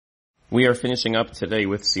We are finishing up today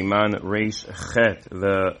with Siman Reish Chet,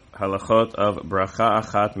 the halachot of Bracha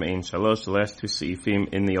Achat Me'in Shalosh, the last two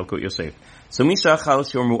seifim in the Yalkut Yosef. So Misha Chal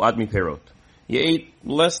Shiur Mu'ad Miperot. You ate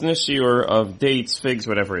less than a shiur of dates, figs,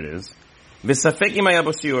 whatever it is. V'safek im haya bo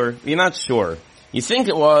shiur, you're not sure. You think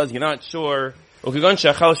it was, you're not sure. Ukigon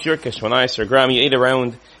shachal shiur k'shmanayis gram, you ate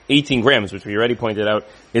around 18 grams, which we already pointed out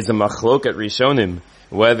is a machlok at Rishonim,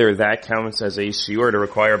 whether that counts as a shiur to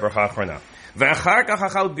require bracha achrona. And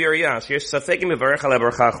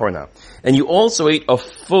you also ate a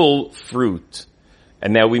full fruit.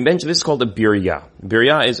 And now we mentioned this is called a birya.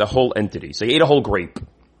 Birya is a whole entity. So you ate a whole grape.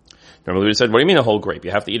 Normally we said, what do you mean a whole grape?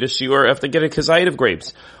 You have to eat a shiur, you have to get a kazayit of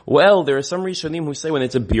grapes. Well, there are some Rishonim who say when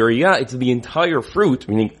it's a birya, it's the entire fruit,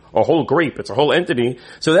 meaning a whole grape, it's a whole entity.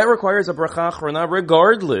 So that requires a bracha achrona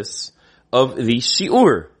regardless of the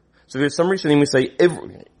shiur. So there's some Rishonim who say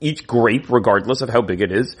each grape, regardless of how big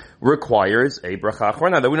it is, requires a bracha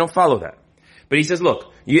achrona, that we don't follow that. But he says,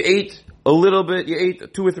 look, you ate a little bit, you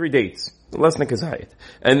ate 2 or 3 dates, less than kazayit.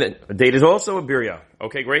 And then a date is also a birya.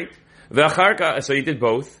 Okay, great. So you did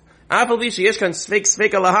both. So I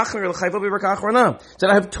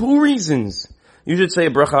have 2 reasons you should say a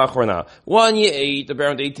bracha achrona. 1, you ate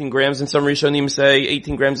around 18 grams, and some Rishonim say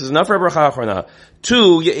 18 grams is enough for a bracha achrona.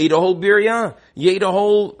 2, you ate a whole birya. You ate a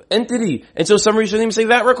whole entity. And so some Rishonim say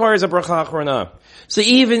that requires a bracha achrona. So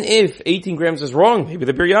even if 18 grams is wrong, maybe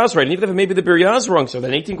the birya is right. And even if maybe the birya is wrong, so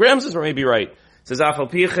then 18 grams is maybe right. Says Afal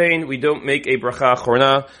Pichein, we don't make a bracha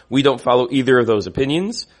achrona. We don't follow either of those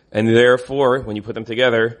opinions. And therefore, when you put them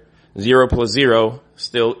together, 0 plus 0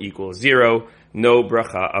 still equals 0. No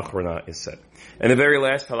bracha achrona is said. And the very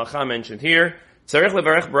last halacha mentioned here, tzarich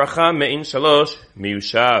levarech bracha me'in shalosh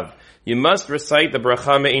miushav. You must recite the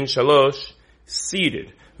bracha me'in shalosh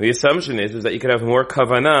seated. The assumption is that you can have more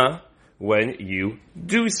kavanah when you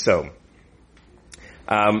do so.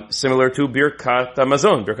 Similar to Birkat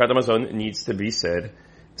Hamazon. Birkat Hamazon needs to be said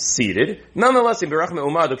seated. Nonetheless, in Birach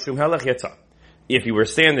me'umad ukshum halach yatsa. If you were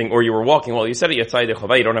standing or you were walking while you said it, yatzai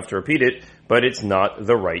dechavai, you don't have to repeat it, but it's not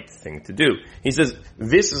the right thing to do. He says,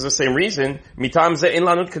 this is the same reason, mitam ze in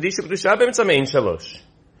lanut kadisha b'dusha b'mitzah me'in shalosh.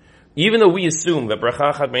 Even though we assume that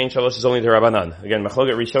bracha achat me'in shalosh is only the Rabbanan. Again,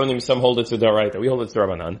 machloket Rishonim, some hold it to the Daraita, we hold it to the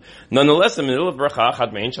Rabbanan. Nonetheless, in the middle of bracha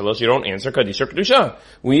achat me'in shalosh, you don't answer kadisha b'dusha.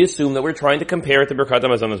 We assume that we're trying to compare it to Birkat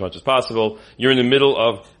Hamazon as much as possible. You're in the middle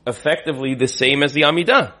of effectively the same as the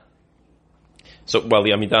Amidah. So, well,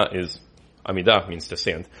 the Amidah Amidah means to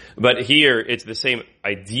stand. But here, it's the same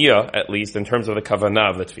idea, at least, in terms of the kavanah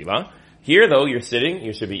of the tefillah. Here, though, you're sitting,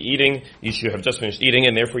 you should be eating, you should have just finished eating,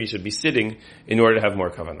 and therefore you should be sitting in order to have more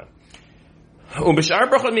kavanah. Even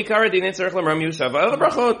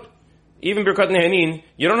Birkat Nehanin,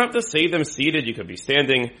 you don't have to say them seated, you could be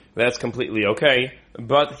standing, that's completely okay.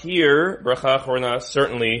 But here, bracha achrona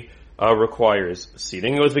certainly requires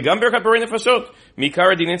seating. It was the Birkat Borei Nefashot.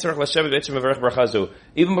 Mikara dinin tzarich lashevet b'etzem mevarech bracha zu.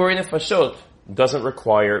 Even Borei Nefashot doesn't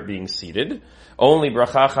require being seated. Only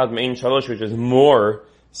bracha achat me'in shalosh, which is more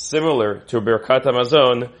similar to Birkat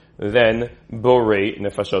Hamazon than Borei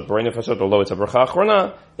Nefashot. Borei Nefashot, although it's a bracha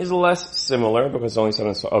achrona, is less similar because it's only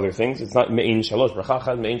some other things. It's not me'in shalosh. Bracha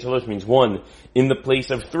achat me'in shalosh means 1 in the place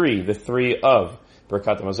of 3, the 3 of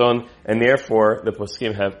Birkat Hamazon, and therefore the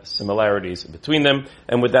poskim have similarities between them.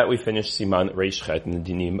 And with that, we finish Siman Reish Chet and the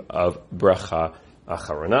dinim of bracha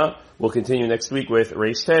acharona. We'll continue next week with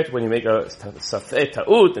Reish Tet when you make a safek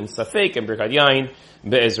ta'ut and safek and Birkat Yain.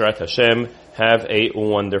 Be'ezrat Hashem. Have a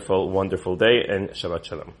wonderful, wonderful day and Shabbat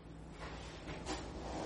Shalom.